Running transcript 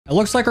It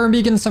looks like we're gonna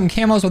be getting some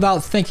camos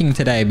without thinking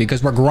today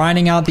because we're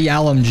grinding out the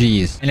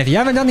LMGs. And if you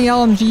haven't done the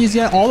LMGs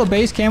yet, all the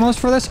base camos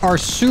for this are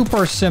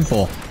super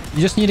simple.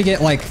 You just need to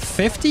get like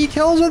 50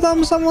 kills with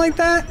them, something like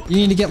that. You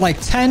need to get like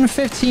 10,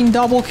 15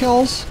 double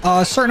kills,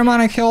 a certain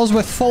amount of kills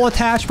with full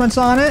attachments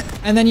on it.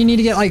 And then you need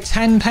to get like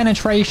 10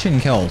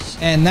 penetration kills.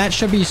 And that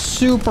should be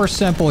super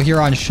simple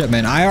here on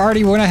shipment. I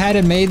already went ahead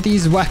and made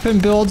these weapon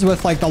builds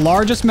with like the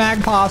largest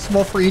mag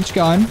possible for each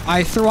gun.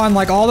 I threw on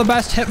like all the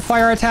best hip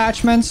fire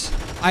attachments.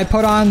 I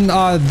put on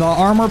the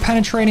armor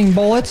penetrating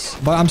bullets,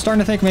 but I'm starting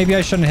to think maybe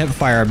I shouldn't hip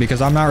fire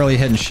because I'm not really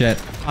hitting shit.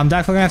 I'm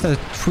definitely gonna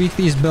have to tweak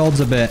these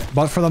builds a bit,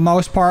 but for the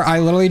most part, I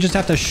literally just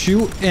have to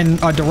shoot in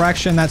a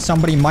direction that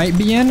somebody might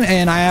be in,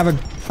 and I have a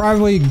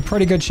probably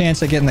pretty good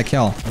chance of getting the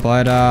kill.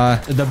 But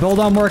the build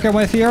I'm working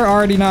with here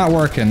already not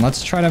working.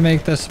 Let's try to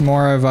make this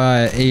more of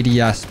a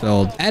ADS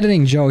build.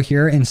 Editing Joe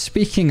here, and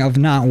speaking of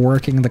not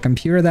working, the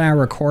computer that I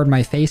record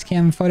my face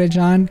cam footage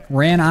on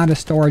ran out of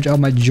storage a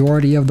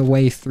majority of the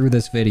way through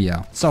this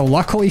video. So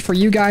luckily for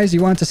you guys,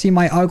 you wanted to see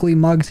my ugly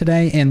mug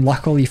today, and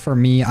luckily for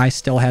me, I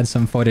still had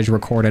some footage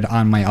recorded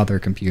on my other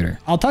computer.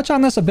 I'll touch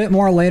on this a bit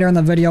more later in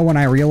the video when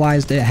I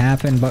realized it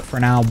happened, but for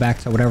now, back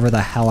to whatever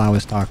the hell I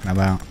was talking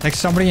about. Like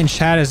somebody in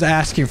chat is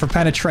asking for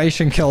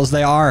penetration kills.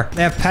 They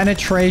have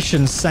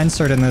penetration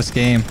censored in this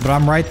game, but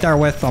I'm right there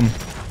with them.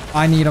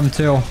 I need them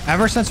too.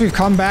 Ever since we've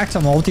come back to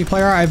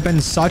multiplayer, I've been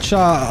such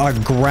a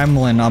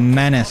gremlin, a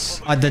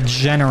menace, a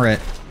degenerate.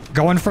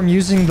 Going from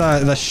using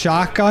the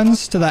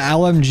shotguns to the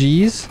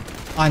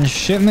LMGs on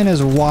shipment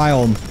is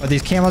wild, but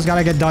these camos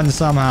gotta get done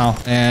somehow,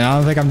 and I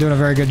don't think I'm doing a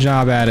very good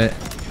job at it.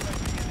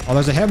 Oh,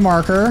 there's a hit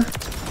marker.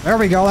 There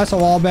we go. That's a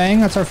wall bang.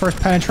 That's our first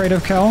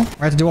penetrative kill. We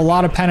have to do a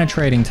lot of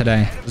penetrating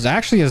today. This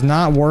actually is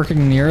not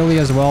working nearly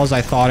as well as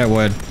I thought it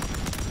would.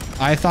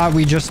 I thought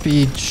we'd just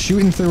be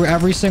shooting through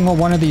every single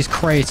one of these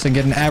crates and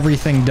getting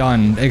everything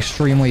done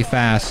extremely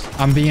fast.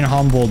 I'm being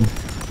humbled.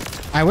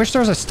 I wish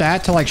there was a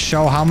stat to like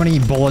show how many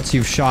bullets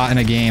you've shot in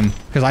a game,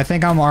 because I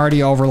think I'm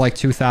already over like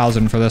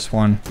 2,000 for this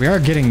one. We are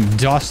getting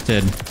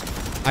dusted.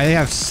 I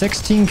have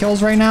 16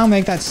 kills right now,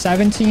 make that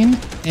 17,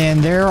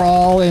 and they're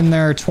all in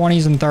their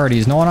 20s and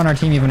 30s. No one on our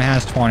team even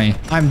has 20.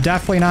 I'm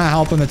definitely not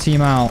helping the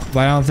team out, but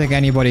I don't think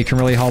anybody can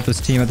really help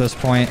this team at this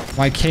point.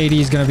 My KD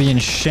is going to be in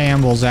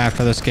shambles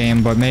after this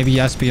game, but maybe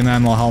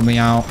SBMM will help me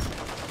out.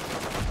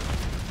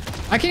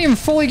 I can't even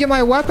fully get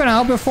my weapon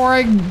out before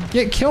I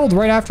get killed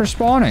right after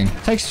spawning.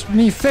 It takes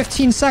me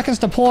 15 seconds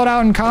to pull it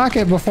out and cock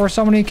it before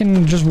somebody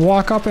can just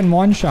walk up and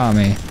one-shot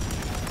me.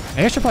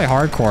 Maybe I should play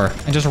hardcore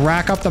and just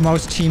rack up the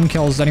most team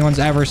kills anyone's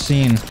ever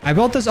seen. I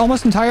built this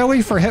almost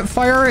entirely for hip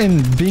fire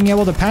and being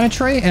able to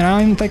penetrate, and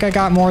I don't think I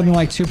got more than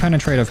like 2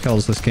 penetrative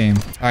kills this game.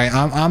 All right,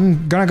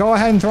 I'm gonna go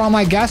ahead and throw out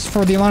my guess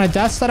for the amount of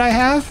deaths that I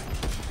have.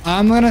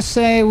 I'm gonna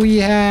say we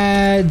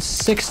had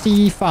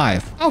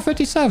 65. Oh,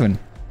 57.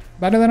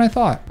 Better than I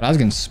thought. But I was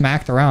getting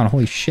smacked around.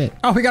 Holy shit.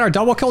 Oh, we got our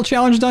double kill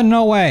challenge done?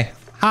 No way.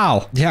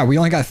 How? Yeah, we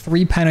only got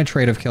 3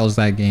 penetrative kills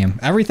that game.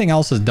 Everything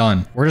else is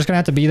done. We're just gonna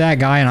have to be that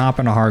guy and hop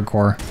into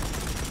hardcore.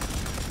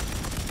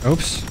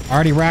 Oops.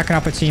 Already racking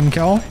up a team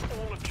kill.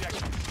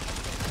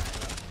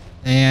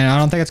 And I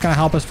don't think it's gonna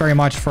help us very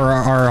much for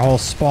our whole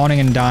spawning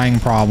and dying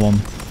problem.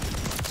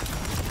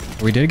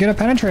 We did get a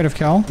penetrative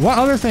kill. What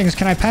other things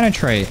can I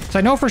penetrate? So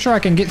I know for sure I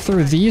can get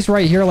through these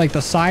right here, like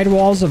the side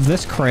walls of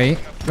this crate.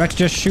 Do I have to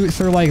just shoot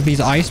through like these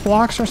ice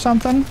blocks or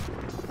something?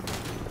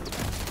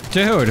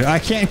 Dude, I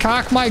can't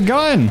cock my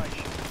gun.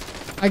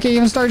 I can't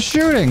even start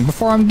shooting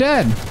before I'm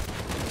dead.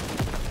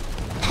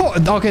 Oh,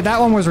 okay, that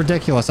one was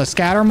ridiculous. A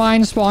scatter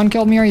mine spawn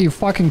killed me. Are you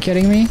fucking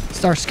kidding me?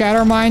 Are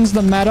scatter mines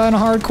the meta in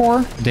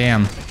hardcore?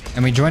 Damn.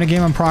 And we joined a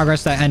game in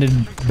progress that ended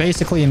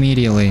basically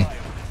immediately.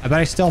 I bet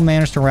I still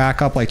managed to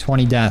rack up like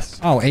 20 deaths.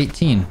 Oh,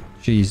 18.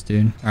 Jeez,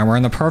 dude. All right, we're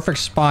in the perfect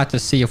spot to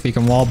see if we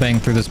can wall bang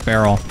through this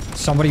barrel.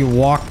 Somebody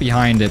walk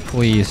behind it,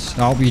 please.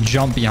 Oh, we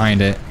jump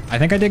behind it. I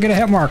think I did get a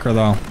hit marker,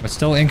 though, but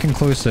still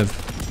inconclusive.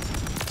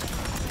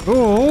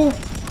 Ooh.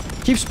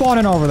 Keep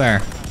spawning over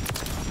there.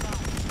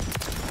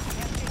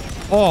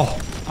 Oh,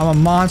 I'm a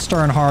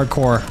monster in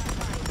hardcore.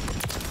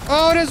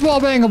 Oh, it is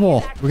wall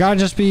bangable. We gotta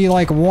just be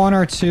like 1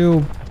 or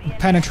 2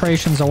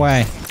 penetrations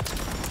away.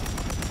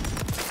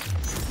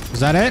 Is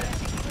that it?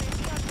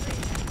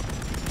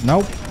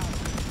 Nope.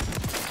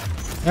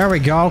 There we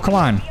go. Come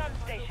on.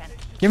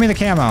 Give me the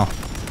camo.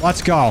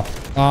 Let's go.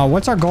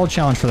 What's our gold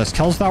challenge for this?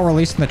 Kills without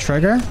releasing the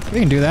trigger? We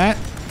can do that.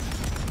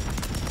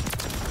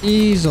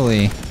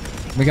 Easily.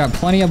 We got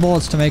plenty of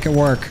bullets to make it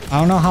work. I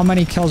don't know how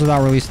many kills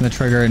without releasing the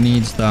trigger it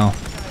needs, though.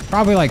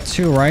 Probably like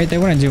 2, right? They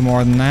wouldn't do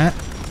more than that.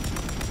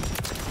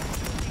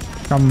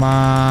 Come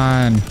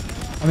on.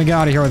 Let me get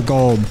out of here with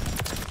gold.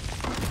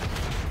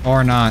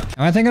 Or not.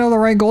 Am I thinking of the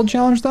right gold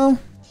challenge, though?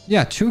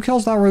 Yeah, 2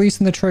 kills without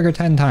releasing the trigger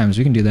 10 times.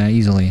 We can do that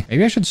easily.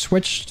 Maybe I should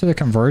switch to the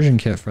conversion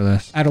kit for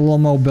this. Add a little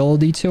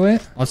mobility to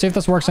it. Let's see if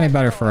this works any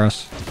better for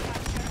us.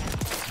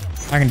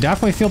 I can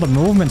definitely feel the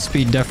movement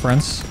speed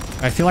difference.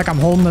 I feel like I'm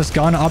holding this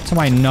gun up to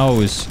my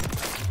nose.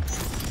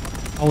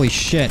 Holy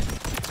shit.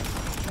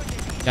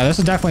 Yeah, this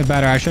is definitely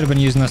better. I should have been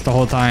using this the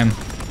whole time.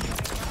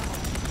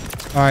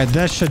 All right,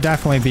 this should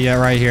definitely be it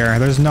right here.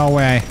 There's no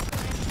way.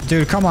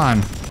 Dude, come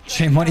on.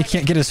 Shame Money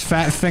can't get his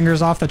fat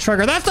fingers off the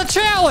trigger. That's the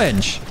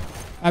challenge!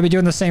 I'd be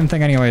doing the same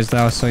thing anyways,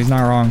 though, so he's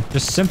not wrong.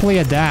 Just simply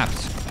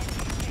adapt.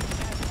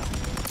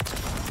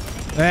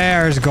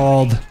 There's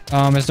gold.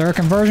 Is there a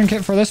conversion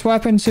kit for this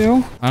weapon,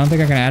 too? I don't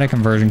think I can add a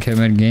conversion kit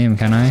mid-game,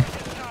 can I?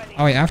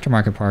 Oh, wait,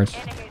 aftermarket parts.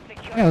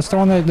 Yeah, let's throw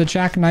on the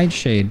Jack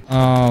Nightshade.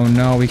 Oh,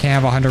 no, we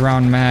can't have a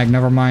 100-round mag.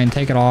 Never mind,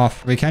 take it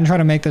off. We can try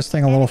to make this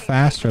thing a little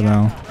faster,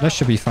 though. This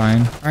should be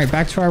fine. All right,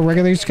 back to our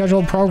regularly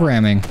scheduled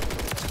programming.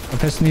 We're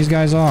pissing these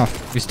guys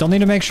off. We still need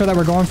to make sure that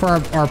we're going for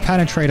our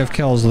penetrative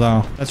kills,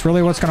 though. That's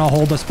really what's going to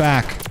hold us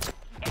back.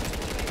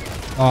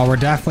 Oh, we're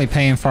definitely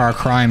paying for our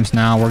crimes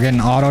now. We're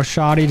getting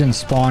auto-shottied and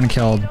spawn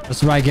killed. This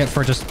is what I get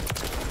for just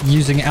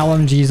using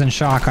LMGs and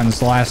shotguns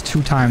the last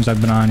 2 times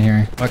I've been on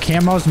here. But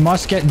camos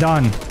must get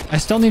done. I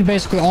still need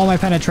basically all my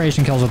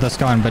penetration kills with this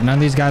gun, but none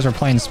of these guys are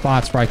playing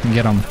spots where I can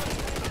get them.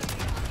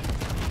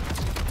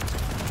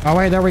 Oh,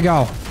 wait, there we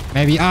go.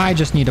 Maybe I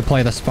just need to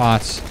play the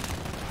spots.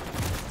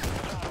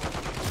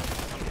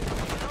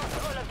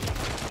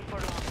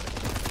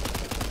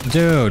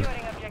 Dude.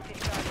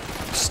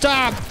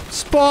 Stop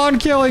spawn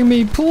killing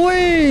me,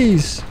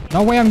 please.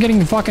 No way I'm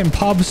getting fucking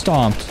pub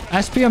stomped.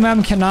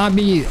 SPMM cannot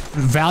be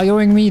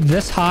valuing me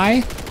this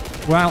high.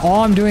 Well,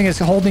 all I'm doing is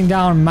holding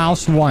down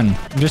mouse 1.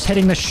 I'm just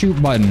hitting the shoot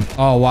button.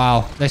 Oh,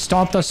 wow. They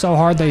stomped us so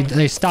hard,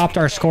 they stopped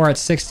our score at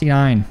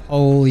 69.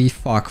 Holy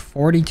fuck.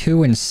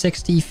 42 and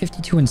 60,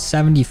 52 and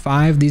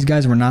 75. These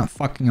guys were not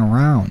fucking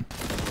around.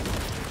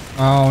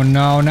 Oh,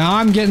 no. Now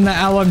I'm getting the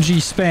LMG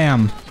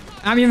spam.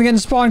 I'm even getting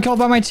spawn killed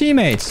by my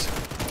teammates.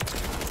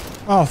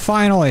 Oh,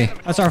 finally.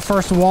 That's our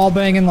first wall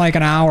bang in like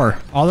an hour.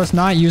 All this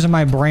not using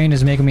my brain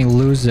is making me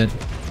lose it.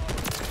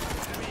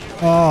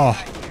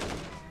 Oh.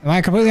 Am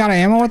I completely out of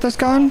ammo with this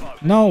gun?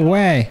 No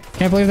way.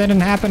 Can't believe that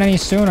didn't happen any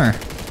sooner.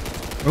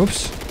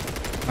 Oops.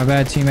 My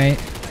bad, teammate.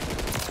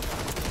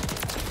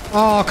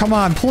 Oh, come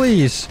on,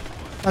 please.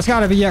 That's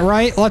gotta be it,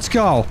 right? Let's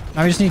go.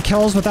 Now we just need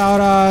kills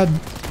without,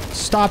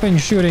 stopping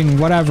shooting,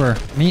 whatever.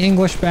 Me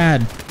English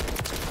bad.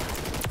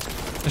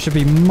 This should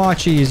be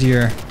much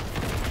easier.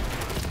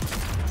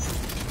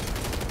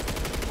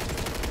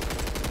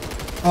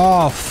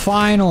 Oh,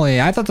 finally.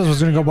 I thought this was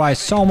going to go by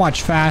so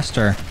much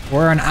faster.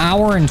 We're an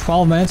hour and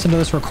 12 minutes into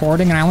this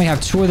recording, and I only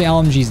have 2 of the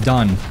LMGs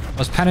done.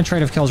 Those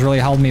penetrative kills really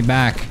held me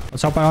back.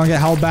 Let's hope I don't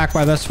get held back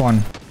by this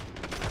one.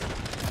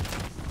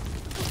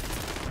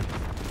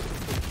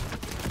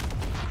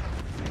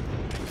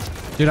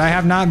 Dude, I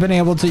have not been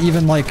able to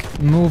even,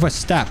 like, move a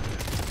step.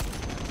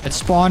 It's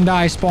spawn,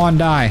 die, spawn,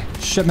 die.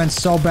 Shipment's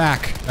so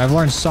back. I've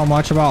learned so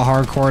much about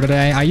hardcore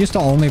today. I used to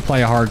only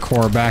play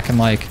hardcore back in,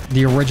 like,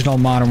 the original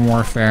Modern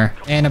Warfare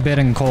and a bit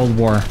in Cold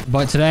War.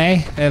 But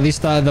today, at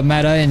least the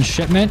meta in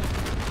Shipment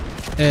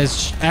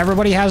is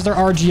everybody has their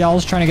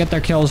RGLs trying to get their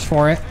kills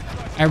for it.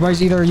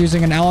 Everybody's either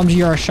using an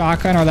LMG or a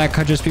shotgun, or that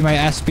could just be my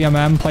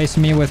SBMM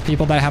placing me with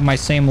people that have my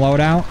same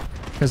loadout.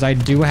 Because I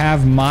do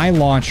have my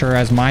launcher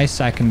as my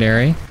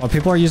secondary. Well,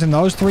 people are using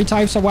those 3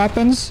 types of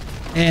weapons.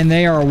 And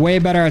they are way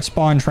better at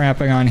spawn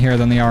trapping on here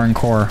than they are in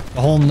core.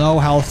 The whole no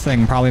health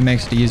thing probably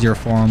makes it easier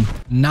for them.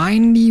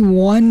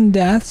 91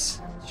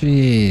 deaths?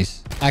 Jeez.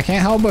 I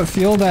can't help but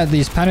feel that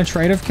these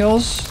penetrative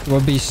kills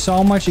would be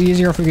so much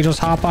easier if we could just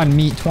hop on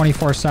meat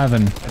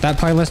 24/7. If that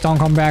playlist don't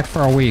come back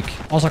for a week.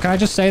 Also, can I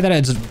just say that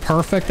it's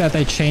perfect that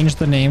they changed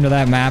the name to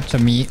that map to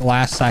meat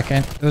last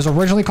second? It was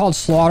originally called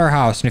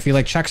Slaughterhouse, and if you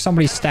like check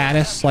somebody's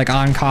status like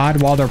on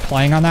COD while they're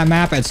playing on that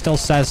map, it still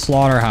says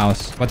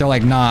Slaughterhouse. But they're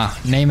like, nah,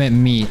 name it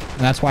meat.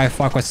 And that's why I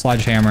fuck with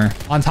Sledgehammer.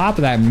 On top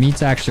of that,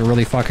 meat's actually a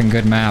really fucking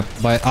good map.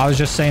 But I was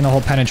just saying the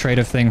whole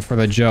penetrative thing for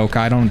the joke.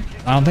 I don't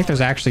think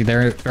there's actually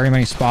very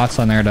many spots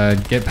on there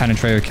to get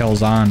penetrative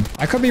kills on.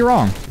 I could be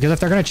wrong, because if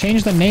they're going to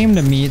change the name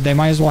to meat, they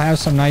might as well have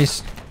some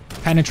nice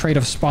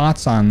penetrative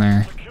spots on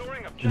there.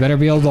 You better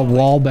be able to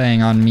wall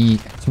bang on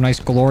meat. Some nice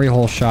glory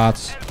hole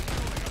shots.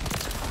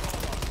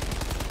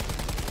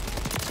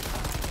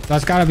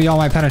 That's got to be all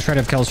my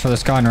penetrative kills for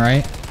this gun,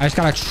 right? I just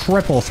got to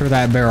triple through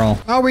that barrel.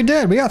 Oh, we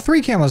did. We got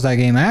 3 camos that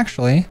game,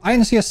 actually. I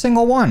didn't see a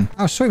single one.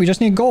 Oh, sweet. We just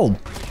need gold.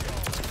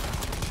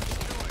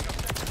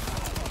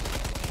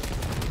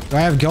 Do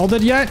I have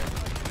gilded yet?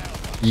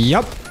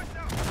 Yep.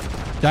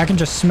 I can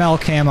just smell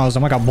camos.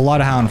 I'm like a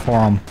bloodhound for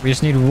them. We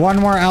just need 1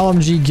 more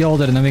LMG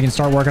gilded, and then we can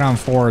start working on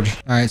Forge.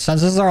 All right,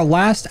 since this is our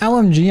last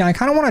LMG, I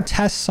kind of want to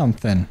test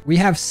something. We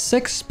have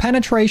 6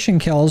 penetration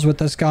kills with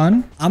this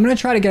gun. I'm going to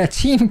try to get a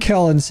team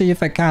kill and see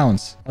if it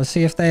counts. Let's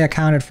see if they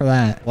accounted for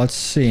that. Let's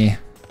see.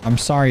 I'm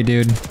sorry,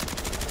 dude.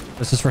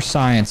 This is for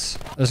science.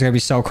 This is going to be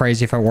so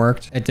crazy if it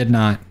worked. It did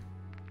not.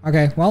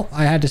 Okay, well,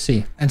 I had to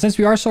see. And since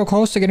we are so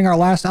close to getting our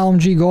last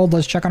LMG gold,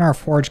 let's check on our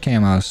Forge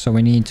camos. So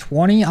we need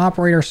 20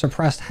 operator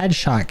suppressed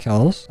headshot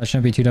kills. That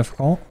shouldn't be too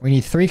difficult. We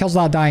need 3 kills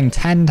without dying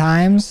 10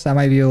 times. That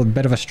might be a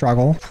bit of a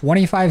struggle.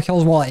 25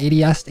 kills while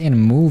ADS and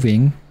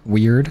moving.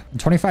 Weird.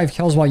 25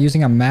 kills while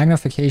using a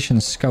magnification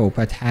scope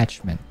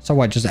attachment. So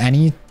what, just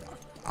any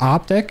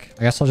optic?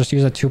 I guess I'll just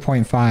use a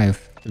 2.5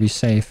 to be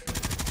safe.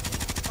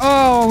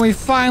 Oh, we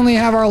finally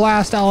have our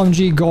last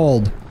LMG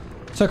gold.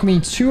 Took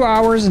me 2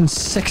 hours and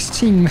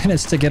 16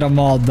 minutes to get them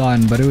all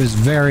done, but it was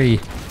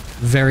very,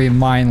 very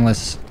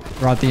mindless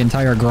throughout the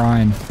entire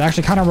grind. It's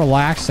actually kind of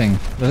relaxing.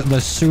 The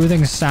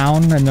soothing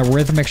sound and the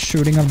rhythmic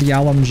shooting of the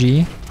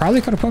LMG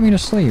probably could have put me to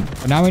sleep.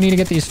 But now we need to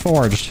get these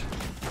forged.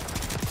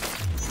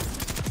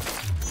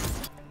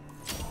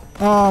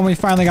 Oh, and we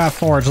finally got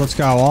forged. Let's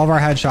go. All of our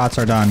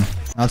headshots are done. Now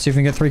let's see if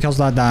we can get 3 kills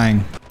without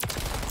dying.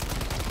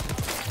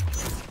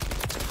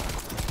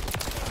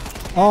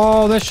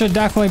 Oh, this should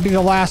definitely be the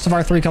last of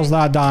our 3 kills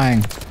without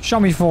dying. Show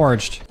me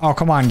forged. Oh,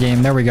 come on,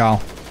 game. There we go.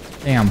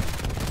 Damn.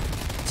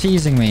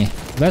 Teasing me.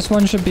 This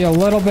one should be a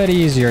little bit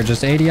easier.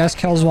 Just ADS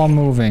kills while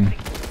moving.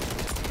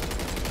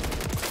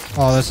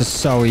 Oh, this is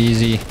so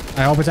easy.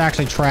 I hope it's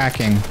actually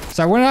tracking.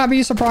 So I would not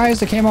be surprised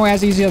the camo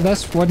as easy as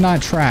this would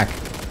not track.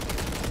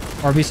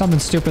 Or be something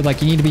stupid like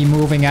you need to be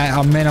moving at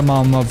a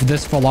minimum of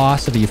this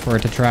velocity for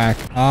it to track.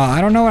 I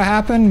don't know what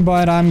happened,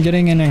 but I'm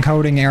getting an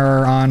encoding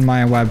error on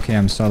my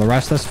webcam. So the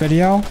rest of this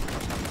video,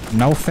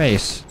 no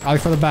face. Probably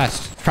for the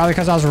best. Probably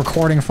because I was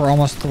recording for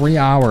almost 3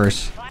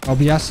 hours.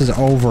 OBS is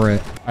over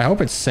it. I hope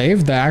it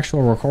saved the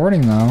actual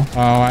recording though.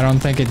 Oh, I don't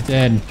think it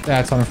did.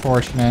 That's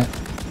unfortunate.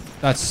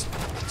 That's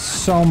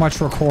so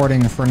much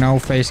recording for no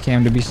face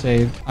cam to be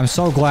saved. I'm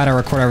so glad I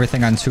record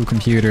everything on 2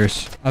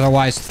 computers.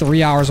 Otherwise,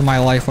 3 hours of my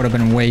life would have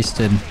been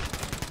wasted.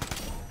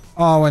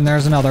 Oh, and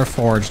there's another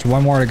forged.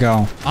 1 more to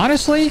go.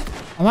 Honestly,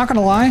 I'm not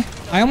gonna lie.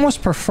 I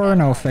almost prefer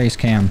no face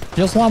cam. It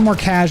feels a lot more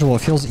casual.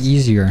 It feels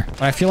easier.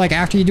 But I feel like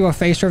after you do a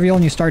face reveal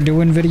and you start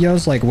doing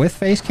videos like with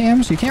face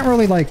cams, you can't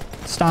really like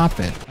stop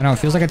it. I know it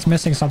feels like it's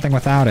missing something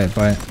without it,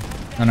 but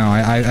I don't know.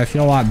 I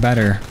feel a lot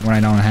better when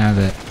I don't have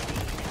it.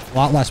 A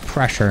lot less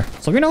pressure.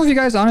 So let me know if you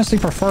guys honestly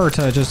prefer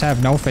to just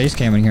have no face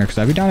cam in here, because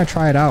I'd be down to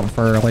try it out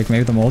for like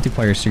maybe the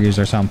multiplayer series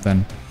or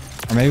something.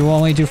 Or maybe we'll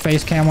only do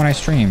face cam when I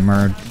stream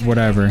or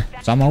whatever.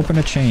 So I'm open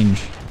to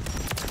change.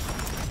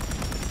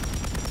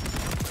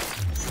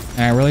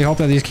 And I really hope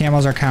that these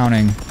camos are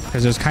counting,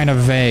 because it was kind of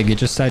vague. It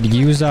just said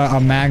use a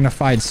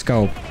magnified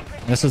scope.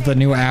 This is the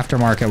new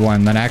aftermarket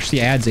one that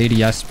actually adds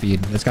ADS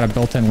speed. It's got a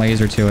built-in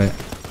laser to it.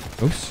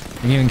 Oops.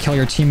 You can even kill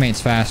your teammates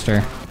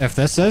faster. If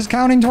this is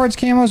counting towards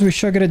camos, we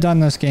should get it done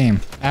this game.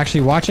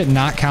 Actually, watch it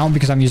not count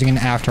because I'm using an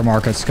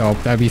aftermarket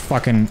scope. That'd be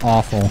fucking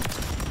awful.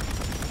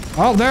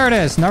 Oh, there it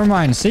is. Never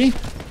mind. See?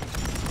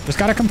 Just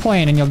gotta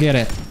complain and you'll get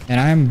it. And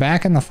I'm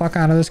backing the fuck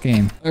out of this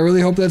game. I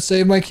really hope that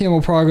saved my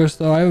camo progress,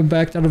 though. I haven't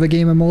backed out of a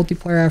game in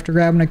multiplayer after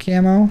grabbing a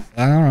camo.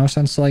 I don't know,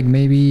 since like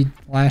maybe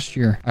last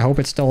year. I hope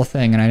it's still a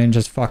thing and I didn't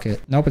just fuck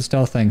it. Nope, it's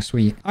still a thing.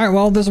 Sweet. All right,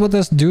 well, this is what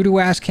this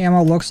doo-doo-ass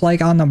camo looks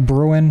like on the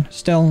Bruin.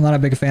 Still not a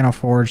big fan of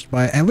Forged,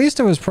 but at least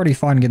it was pretty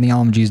fun getting the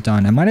LMGs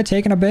done. It might have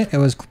taken a bit. It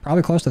was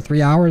probably close to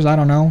 3 hours. I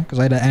don't know, because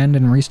I had to end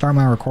and restart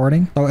my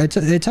recording. So it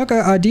took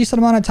a decent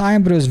amount of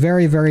time, but it was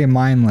very, very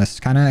mindless.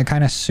 Kind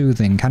of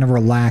soothing, kind of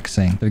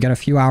relaxing. So we got a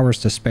few hours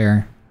to spare.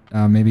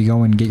 Maybe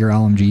go and get your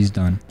LMGs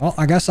done. Well,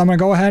 I guess I'm gonna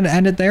go ahead and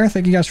end it there.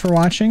 Thank you guys for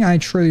watching. I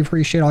truly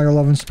appreciate all your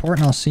love and support,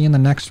 and I'll see you in the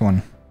next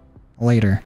one. Later.